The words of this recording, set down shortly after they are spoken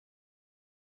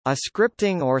A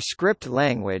scripting or script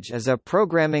language is a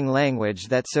programming language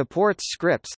that supports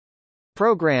scripts,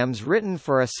 programs written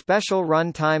for a special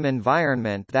runtime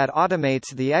environment that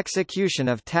automates the execution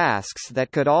of tasks that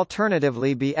could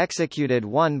alternatively be executed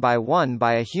one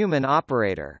by a human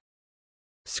operator.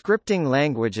 Scripting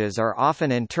languages are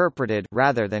often interpreted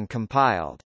rather than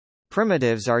compiled.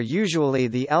 Primitives are usually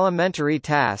the elementary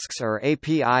tasks or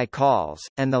API calls,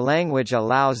 and the language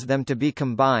allows them to be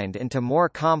combined into more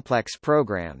complex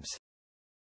programs.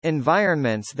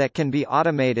 Environments that can be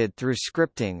automated through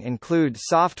scripting include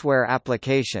software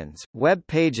applications, web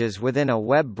pages within a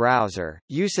web browser,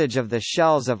 usage of the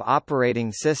shells of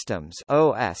operating systems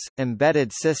 (OS),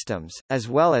 embedded systems, as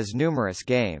well as numerous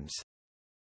games.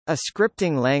 A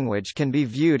scripting language can be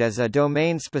viewed as a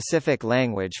domain-specific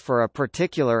language for a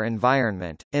particular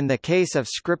environment. In the case of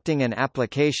scripting an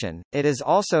application, it is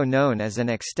also known as an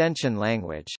extension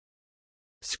language.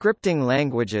 Scripting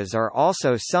languages are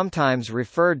also sometimes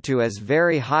referred to as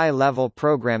very high-level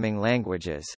programming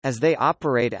languages, as they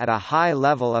operate at a high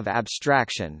level of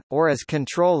abstraction, or as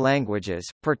control languages,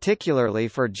 particularly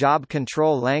for job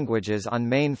control languages on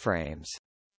mainframes.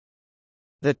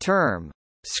 The term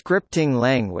scripting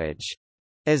language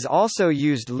is also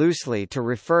used loosely to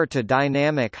refer to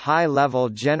dynamic high-level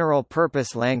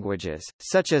general-purpose languages,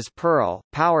 such as Perl,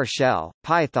 PowerShell,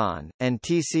 Python, and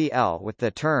TCL, with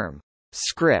the term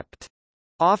script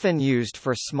often used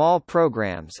for small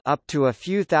programs up to a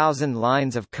few thousand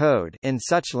lines of code in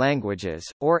such languages,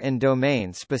 or in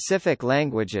domain-specific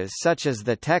languages such as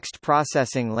the text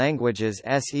processing languages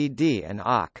SED and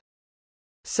awk.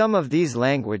 Some of these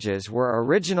languages were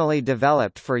originally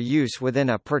developed for use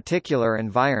within a particular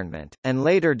environment, and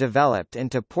later developed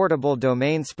into portable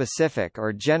domain-specific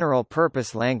or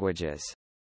general-purpose languages.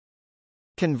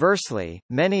 Conversely,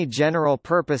 many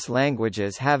general-purpose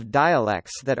languages have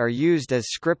dialects that are used as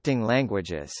scripting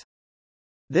languages.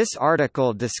 This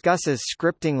article discusses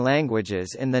scripting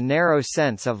languages in the narrow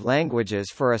sense of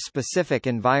languages for a specific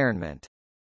environment.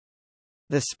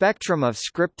 The spectrum of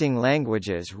scripting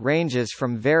languages ranges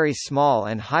from very small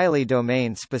and highly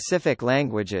domain-specific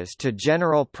languages to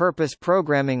general-purpose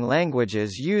programming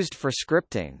languages used for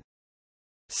scripting.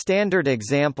 Standard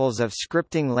examples of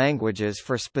scripting languages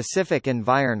for specific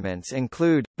environments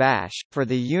include Bash for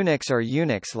the Unix or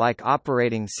Unix-like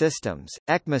operating systems,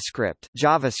 ECMAScript,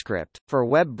 JavaScript for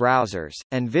web browsers,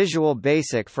 and Visual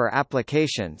Basic for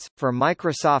applications for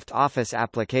Microsoft Office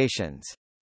applications.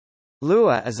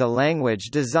 Lua is a language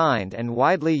designed and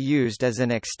widely used as an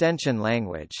extension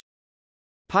language.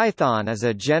 Python is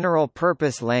a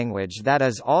general-purpose language that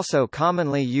is also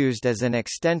commonly used as an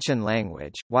extension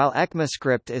language, while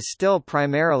ECMAScript is still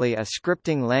primarily a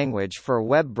scripting language for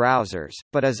web browsers,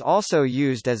 but is also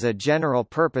used as a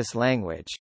general-purpose language.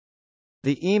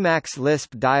 The Emacs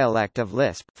Lisp dialect of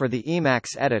Lisp for the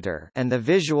Emacs editor and the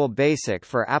Visual Basic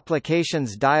for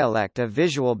Applications dialect of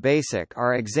Visual Basic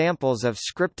are examples of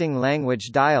scripting language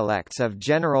dialects of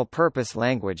general-purpose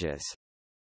languages.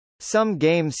 Some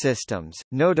game systems,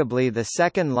 notably the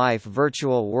Second Life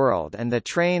virtual world and the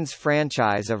Trains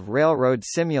franchise of railroad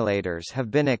simulators,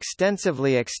 have been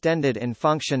extensively extended in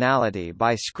functionality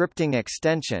by scripting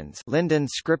extensions, Linden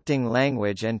scripting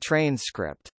language and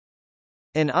TrainScript.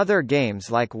 In other games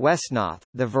like Westnoth,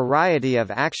 the variety of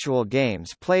actual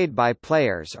games played by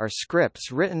players are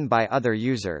scripts written by other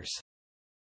users.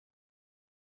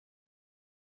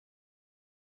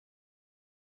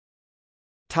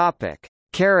 Topic: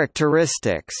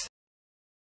 Characteristics.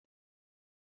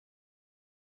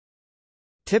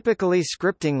 Typically,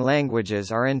 scripting languages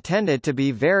are intended to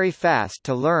be very fast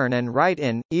to learn and write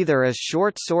in, either as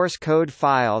short source code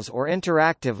files or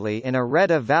interactively in a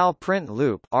read-eval print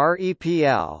loop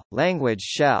 (REPL) language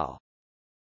shell.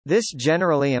 This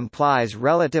generally implies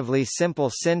relatively simple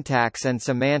syntax and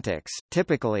semantics.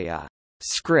 Typically, a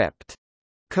script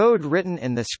code written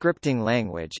in the scripting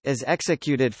language is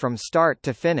executed from start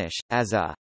to finish as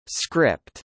a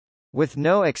script with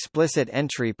no explicit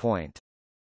entry point.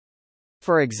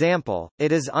 For example,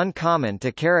 it is uncommon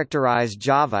to characterize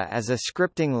Java as a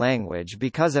scripting language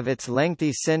because of its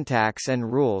lengthy syntax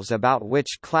and rules about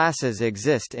which classes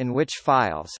exist in which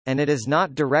files, and it is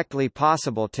not directly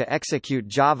possible to execute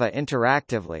Java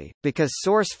interactively, because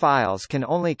source files can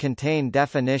only contain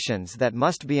definitions that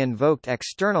must be invoked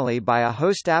externally by a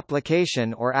host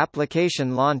application or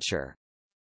application launcher.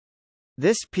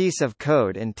 This piece of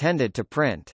code intended to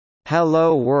print,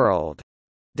 "Hello World,"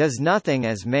 does nothing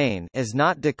as main is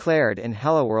not declared in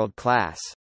HelloWorld class.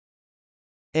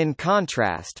 In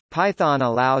contrast, Python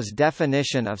allows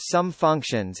definition of some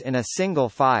functions in a single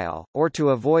file, or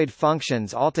to avoid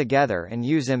functions altogether and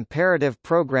use imperative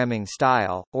programming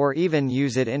style, or even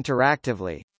use it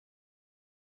interactively.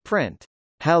 Print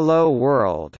 "Hello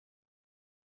World."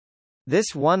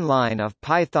 This one line of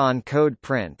Python code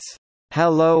prints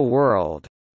 "Hello World."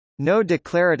 No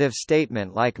declarative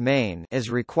statement like main is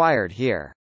required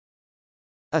here.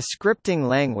 A scripting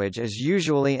language is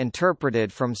usually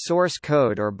interpreted from source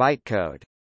code or bytecode.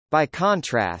 By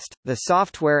contrast, the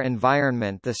software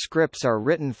environment the scripts are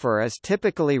written for is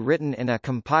typically written in a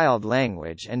compiled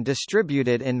language and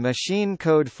distributed in machine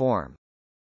code form.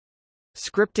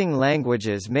 Scripting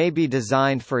languages may be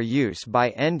designed for use by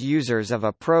end users of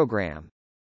a program,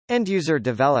 end-user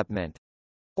development,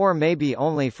 or may be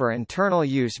only for internal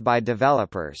use by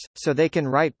developers, so they can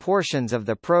write portions of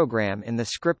the program in the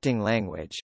scripting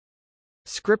language.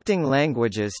 Scripting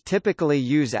languages typically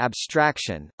use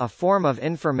abstraction, a form of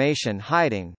information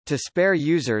hiding, to spare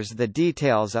users the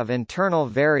details of internal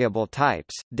variable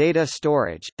types, data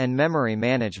storage, and memory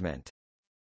management.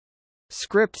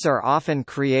 Scripts are often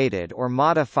created or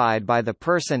modified by the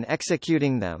person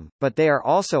executing them, but they are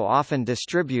also often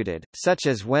distributed, such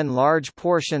as when large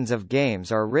portions of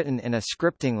games are written in a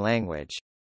scripting language.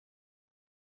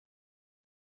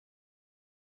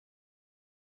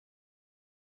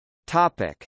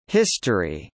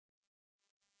 History.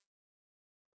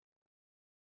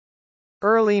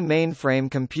 Early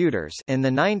mainframe computers in the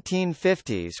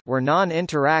 1950s were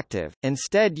non-interactive,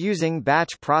 instead using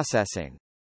batch processing.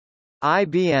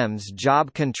 IBM's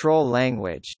Job Control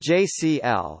Language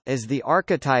 (JCL) is the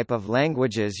archetype of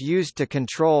languages used to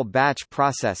control batch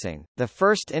processing. The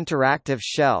first interactive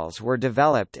shells were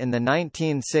developed in the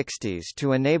 1960s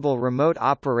to enable remote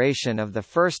operation of the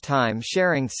first-time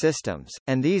sharing systems,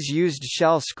 and these used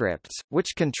shell scripts,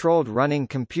 which controlled running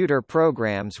computer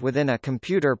programs within a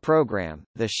computer program,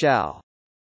 the shell.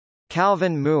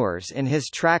 Calvin Moores in his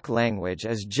track language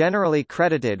is generally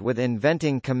credited with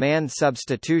inventing command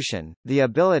substitution, the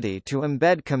ability to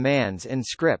embed commands in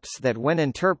scripts that when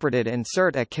interpreted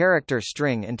insert a character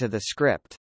string into the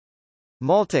script.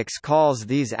 Multics calls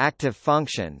these active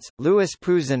functions. Louis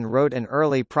Pouzin wrote an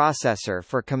early processor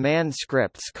for command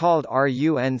scripts called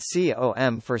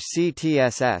RUNCOM for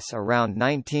CTSS around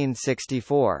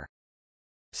 1964.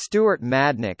 Stuart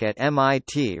Madnick at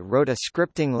MIT wrote a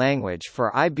scripting language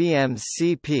for IBM's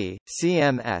CP,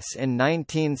 CMS in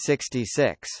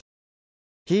 1966.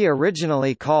 He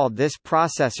originally called this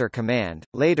processor command,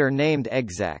 later named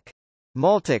exec.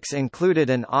 Multics included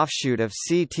an offshoot of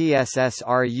CTSS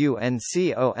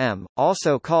RUNCOM,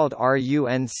 also called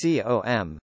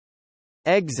RUNCOM.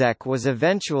 Exec was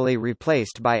eventually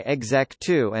replaced by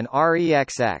exec2 and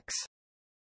REXX.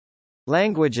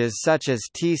 Languages such as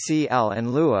TCL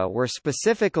and Lua were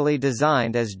specifically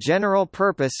designed as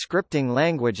general-purpose scripting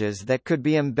languages that could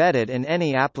be embedded in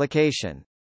any application.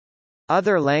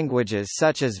 Other languages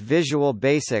such as Visual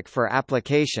Basic for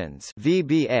Applications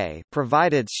 (VBA)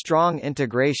 provided strong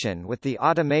integration with the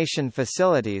automation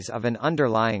facilities of an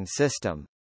underlying system.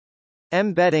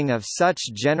 Embedding of such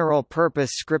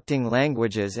general-purpose scripting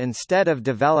languages instead of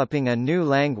developing a new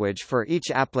language for each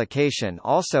application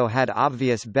also had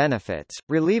obvious benefits,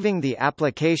 relieving the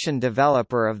application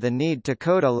developer of the need to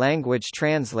code a language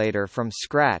translator from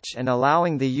scratch and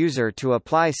allowing the user to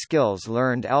apply skills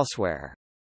learned elsewhere.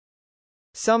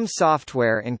 Some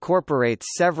software incorporates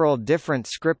several different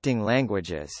scripting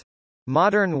languages.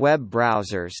 Modern web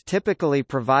browsers typically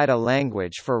provide a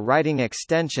language for writing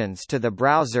extensions to the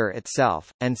browser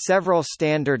itself, and several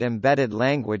standard embedded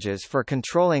languages for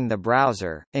controlling the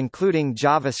browser, including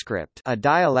JavaScript, a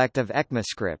dialect of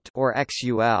ECMAScript, or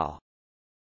XUL.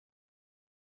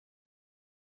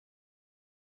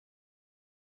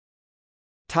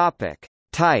 Topic: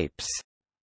 Types.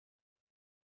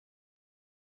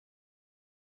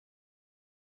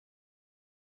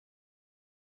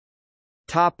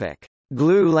 Topic: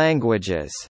 Glue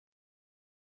languages.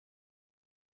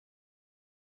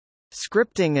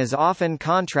 Scripting is often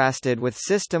contrasted with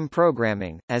system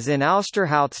programming, as in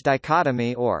Ousterhout's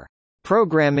dichotomy or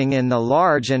programming in the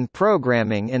large and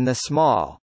programming in the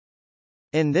small.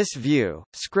 In this view,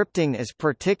 scripting is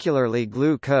particularly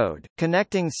glue code,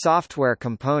 connecting software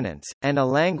components, and a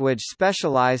language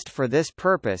specialized for this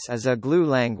purpose is a glue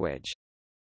language.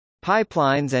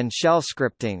 Pipelines and shell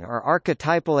scripting are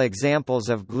archetypal examples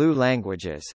of glue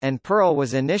languages, and Perl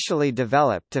was initially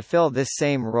developed to fill this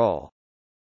same role.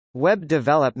 Web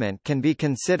development can be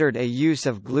considered a use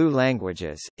of glue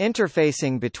languages,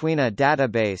 interfacing between a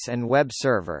database and web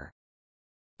server.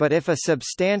 but if a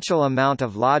substantial amount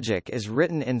of logic is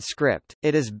written in script,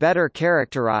 it is better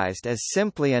characterized as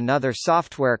simply another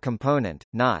software component,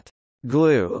 not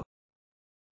glue.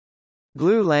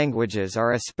 Glue languages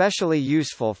are especially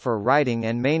useful for writing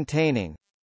and maintaining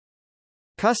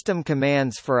custom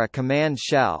commands for a command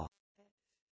shell,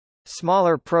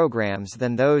 smaller programs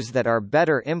than those that are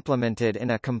better implemented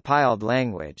in a compiled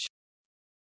language.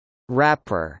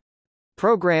 Wrapper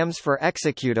programs for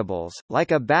executables, like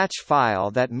a batch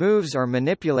file that moves or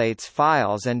manipulates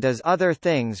files and does other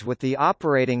things with the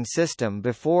operating system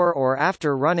before or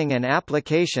after running an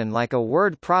application like a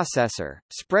word processor,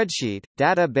 spreadsheet,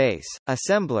 database,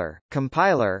 assembler,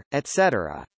 compiler,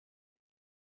 etc.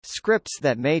 Scripts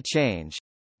that may change.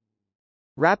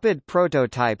 Rapid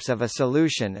prototypes of a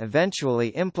solution eventually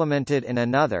implemented in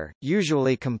another,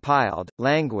 usually compiled,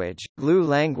 language. Glue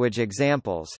language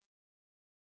examples.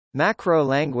 Macro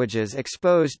languages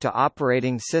exposed to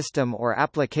operating system or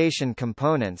application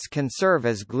components can serve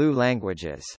as glue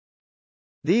languages.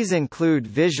 These include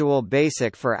Visual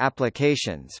Basic for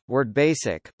applications, Word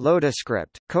Basic,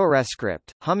 LotusScript,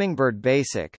 CoreScript, Hummingbird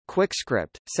Basic,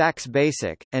 QuickScript, Sax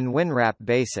Basic, and WinRap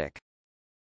Basic.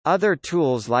 Other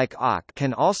tools like awk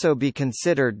can also be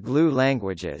considered glue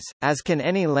languages, as can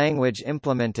any language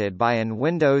implemented by an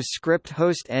Windows script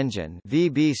host engine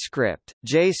VBScript,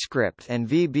 JScript and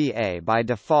VBA by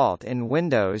default in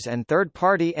Windows and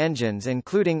third-party engines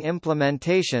including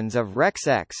implementations of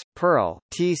RexX, Perl,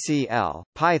 TCL,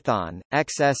 Python,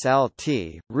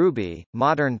 XSLT, Ruby,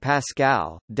 Modern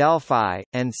Pascal, Delphi,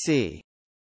 and C.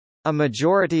 A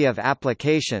majority of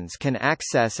applications can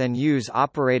access and use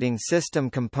operating system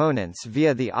components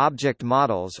via the object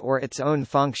models or its own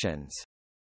functions.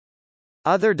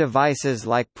 Other devices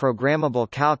like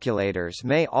programmable calculators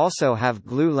may also have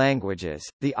glue languages.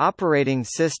 The operating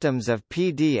systems of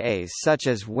PDAs such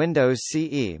as Windows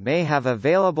CE may have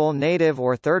available native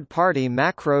or third-party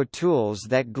macro tools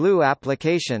that glue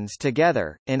applications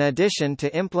together, in addition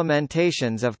to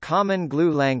implementations of common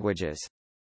glue languages,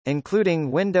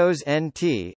 including Windows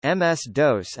NT,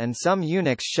 MS-DOS and some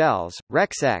Unix shells,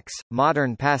 RexX,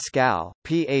 Modern Pascal,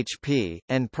 PHP,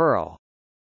 and Perl.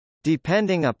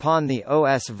 Depending upon the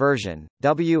OS version,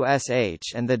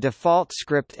 WSH and the default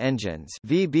script engines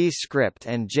VBScript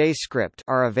and JScript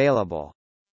are available.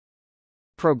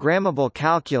 Programmable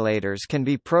calculators can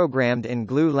be programmed in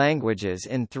glue languages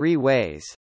in three ways.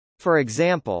 For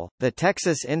example, the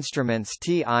Texas Instruments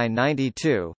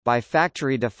TI-92, by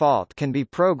factory default can be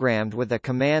programmed with a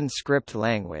command script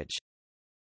language.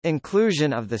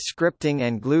 Inclusion of the scripting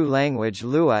and glue language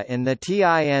Lua in the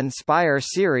TI-Nspire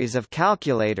series of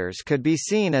calculators could be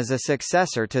seen as a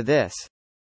successor to this.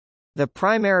 The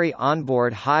primary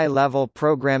onboard high-level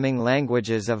programming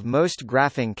languages of most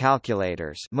graphing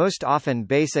calculators, most often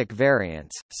BASIC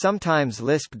variants, sometimes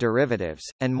Lisp derivatives,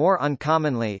 and more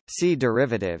uncommonly, C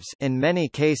derivatives in many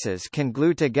cases can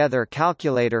glue together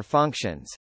calculator functions,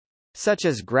 such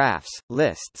as graphs,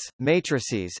 lists,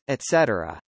 matrices,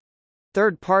 etc.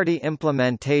 Third-party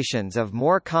implementations of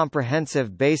more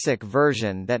comprehensive BASIC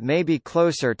version that may be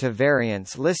closer to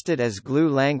variants listed as glue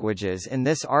languages in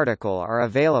this article are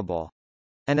available.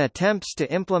 And attempts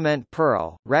to implement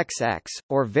Perl, RexX,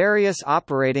 or various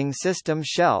operating system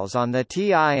shells on the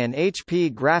TI and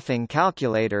HP graphing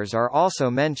calculators are also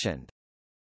mentioned.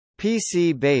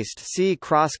 PC-based C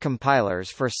cross-compilers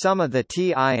for some of the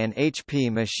TI and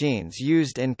HP machines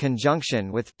used in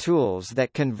conjunction with tools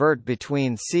that convert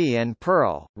between C and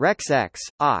Perl, RexX,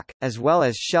 awk, as well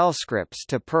as shell scripts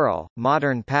to Perl,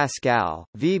 Modern Pascal,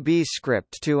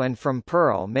 VBScript to and from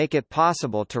Perl make it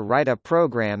possible to write a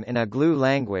program in a glue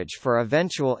language for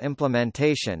eventual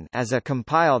implementation as a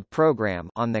compiled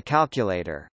program on the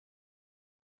calculator.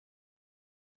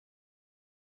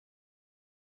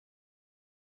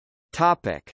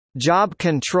 Topic: Job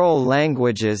control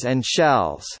languages and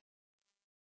shells.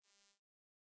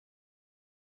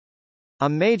 A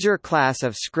major class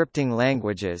of scripting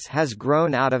languages has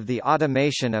grown out of the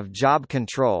automation of job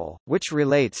control, which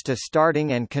relates to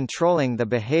starting and controlling the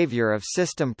behavior of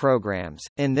system programs.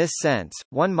 In this sense,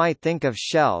 one might think of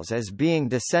shells as being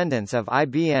descendants of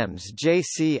IBM's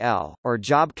JCL, or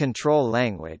Job Control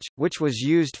Language, which was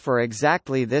used for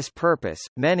exactly this purpose.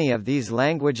 Many of these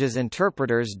languages'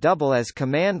 interpreters double as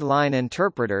command line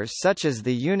interpreters, such as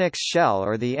the Unix shell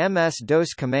or the MS-DOS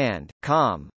command,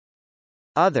 COM.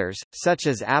 Others, such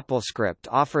as AppleScript,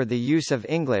 offer the use of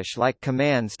English-like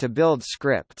commands to build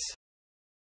scripts.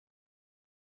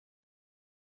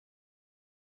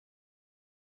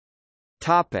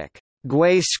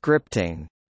 GUI scripting.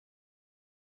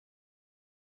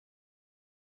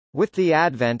 With the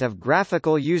advent of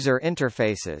graphical user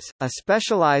interfaces, a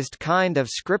specialized kind of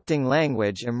scripting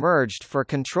language emerged for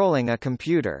controlling a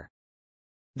computer.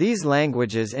 These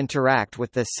languages interact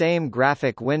with the same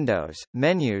graphic windows,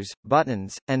 menus,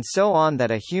 buttons, and so on that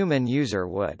a human user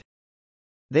would.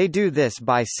 They do this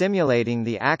by simulating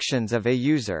the actions of a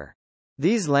user.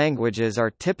 These languages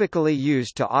are typically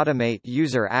used to automate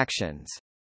user actions.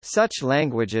 Such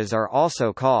languages are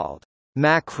also called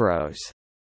macros,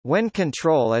 when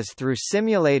control is through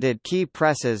simulated key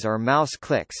presses or mouse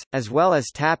clicks, as well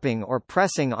as tapping or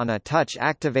pressing on a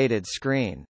touch-activated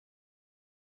screen.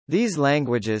 These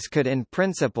languages could in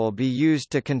principle be used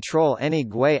to control any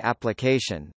GUI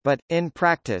application, but, in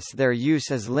practice their use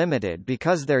is limited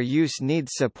because their use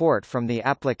needs support from the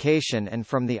application and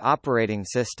from the operating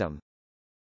system.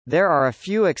 There are a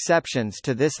few exceptions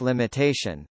to this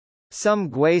limitation. Some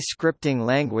GUI scripting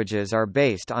languages are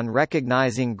based on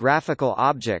recognizing graphical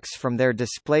objects from their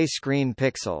display screen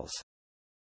pixels.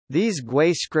 These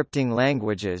GUI scripting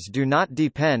languages do not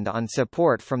depend on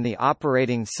support from the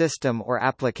operating system or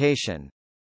application.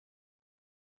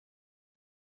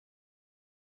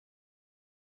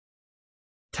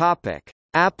 Topic: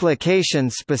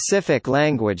 Application-specific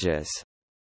languages.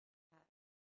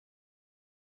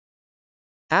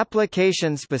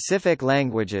 Application-specific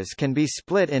languages can be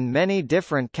split in many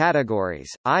different categories,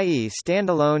 i.e.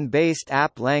 standalone-based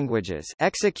app languages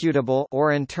executable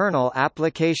or internal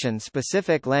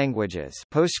application-specific languages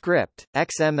PostScript,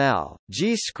 XML,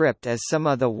 G-Script as some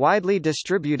of the widely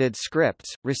distributed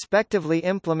scripts, respectively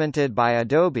implemented by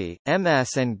Adobe,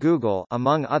 MS and Google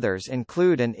among others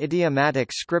include an idiomatic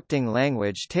scripting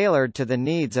language tailored to the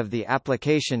needs of the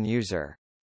application user.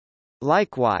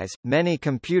 Likewise, many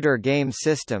computer game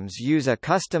systems use a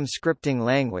custom scripting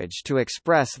language to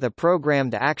express the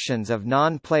programmed actions of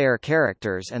non-player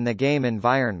characters and the game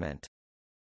environment.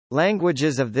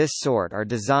 Languages of this sort are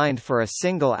designed for a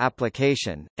single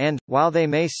application, and, while they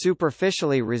may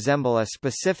superficially resemble a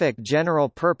specific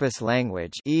general-purpose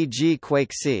language e.g.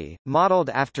 QuakeC, modeled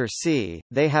after C,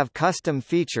 they have custom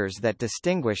features that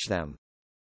distinguish them.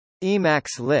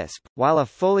 Emacs Lisp, while a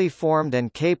fully formed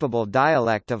and capable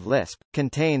dialect of Lisp,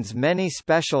 contains many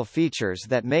special features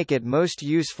that make it most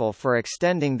useful for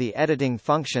extending the editing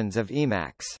functions of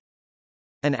Emacs.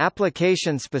 An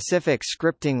application-specific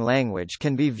scripting language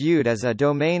can be viewed as a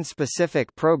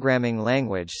domain-specific programming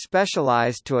language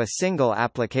specialized to a single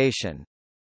application.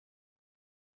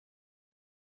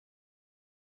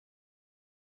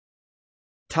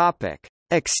 Topic: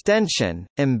 Extension,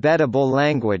 embeddable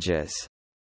languages.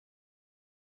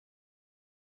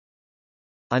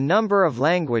 A number of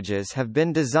languages have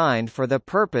been designed for the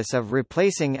purpose of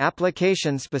replacing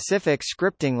application-specific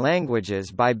scripting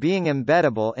languages by being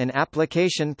embeddable in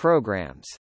application programs.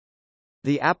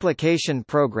 The application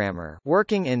programmer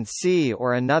working in C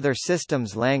or another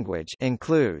systems language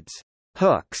includes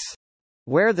hooks,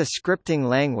 where the scripting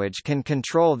language can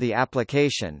control the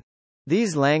application.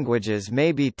 These languages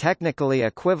may be technically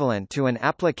equivalent to an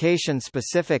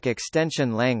application-specific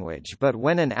extension language, but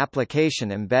when an application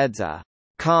embeds a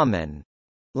common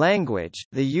language,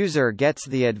 the user gets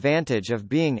the advantage of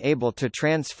being able to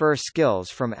transfer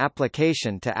skills from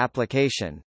application to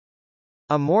application.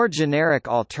 A more generic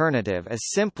alternative is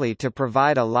simply to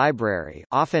provide a library,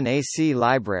 often a C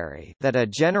library, that a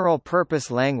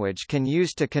general-purpose language can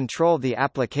use to control the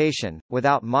application,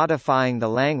 without modifying the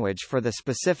language for the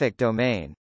specific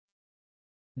domain.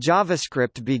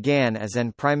 JavaScript began as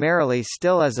and primarily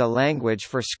still as a language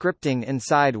for scripting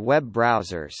inside web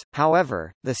browsers,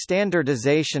 however, the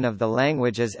standardization of the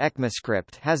language as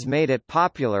ECMAScript has made it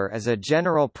popular as a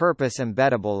general-purpose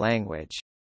embeddable language.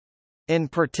 In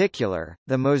particular,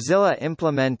 the Mozilla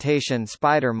implementation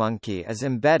SpiderMonkey is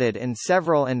embedded in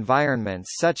several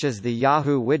environments such as the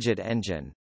Yahoo Widget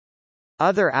Engine.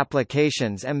 Other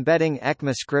applications embedding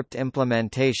ECMAScript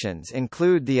implementations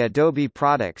include the Adobe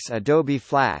products Adobe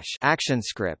Flash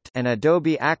ActionScript and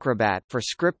Adobe Acrobat for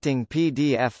scripting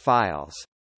PDF files.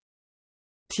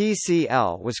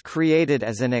 TCL was created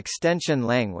as an extension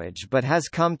language but has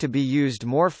come to be used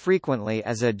more frequently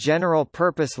as a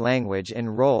general-purpose language in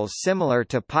roles similar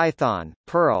to Python,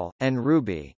 Perl, and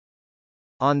Ruby.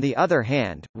 On the other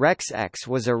hand, RexX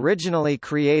was originally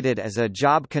created as a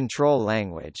job control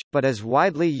language, but is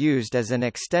widely used as an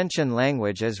extension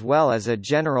language as well as a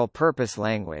general-purpose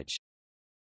language.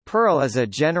 Perl is a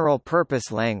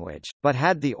general-purpose language, but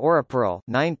had the Oraperl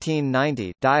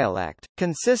 1990 dialect,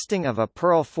 consisting of a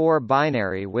Perl 4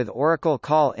 binary with Oracle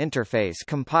call interface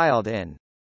compiled in.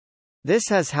 This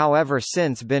has however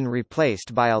since been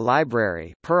replaced by a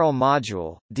library Perl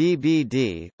module,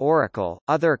 DBD, Oracle.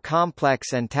 Other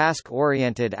complex and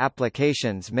task-oriented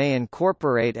applications may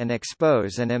incorporate and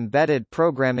expose an embedded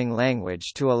programming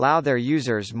language to allow their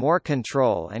users more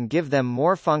control and give them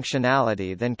more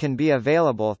functionality than can be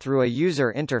available through a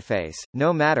user interface,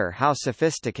 no matter how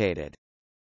sophisticated.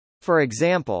 For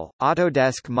example,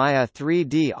 Autodesk Maya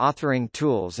 3D authoring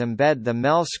tools embed the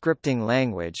MEL scripting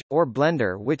language, or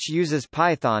Blender, which uses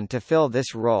Python to fill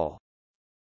this role.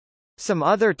 Some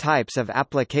other types of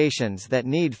applications that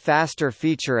need faster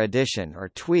feature addition or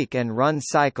tweak and run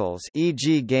cycles,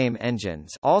 e.g. game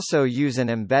engines, also use an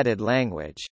embedded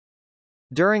language.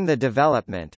 During the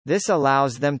development, this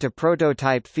allows them to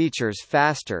prototype features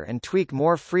faster and tweak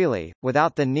more freely,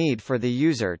 without the need for the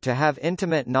user to have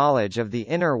intimate knowledge of the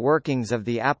inner workings of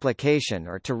the application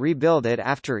or to rebuild it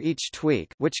after each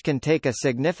tweak, which can take a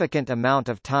significant amount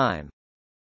of time.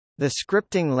 The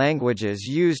scripting languages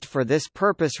used for this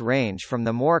purpose range from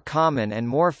the more common and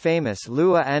more famous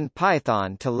Lua and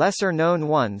Python to lesser-known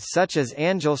ones such as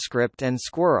AngelScript and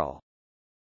Squirrel.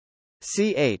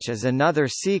 CH is another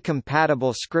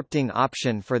C-compatible scripting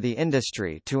option for the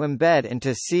industry to embed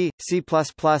into C, C++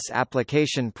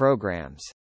 application programs.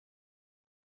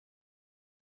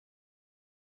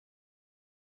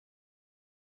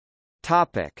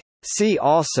 Topic. See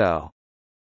also: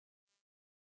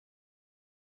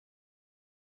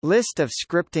 List of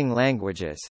scripting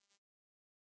languages,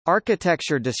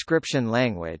 Architecture description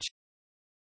language,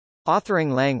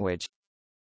 Authoring language,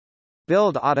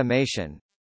 Build automation,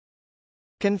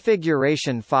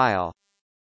 Configuration file,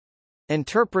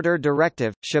 Interpreter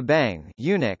directive, shebang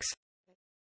Unix,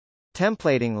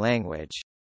 Templating language.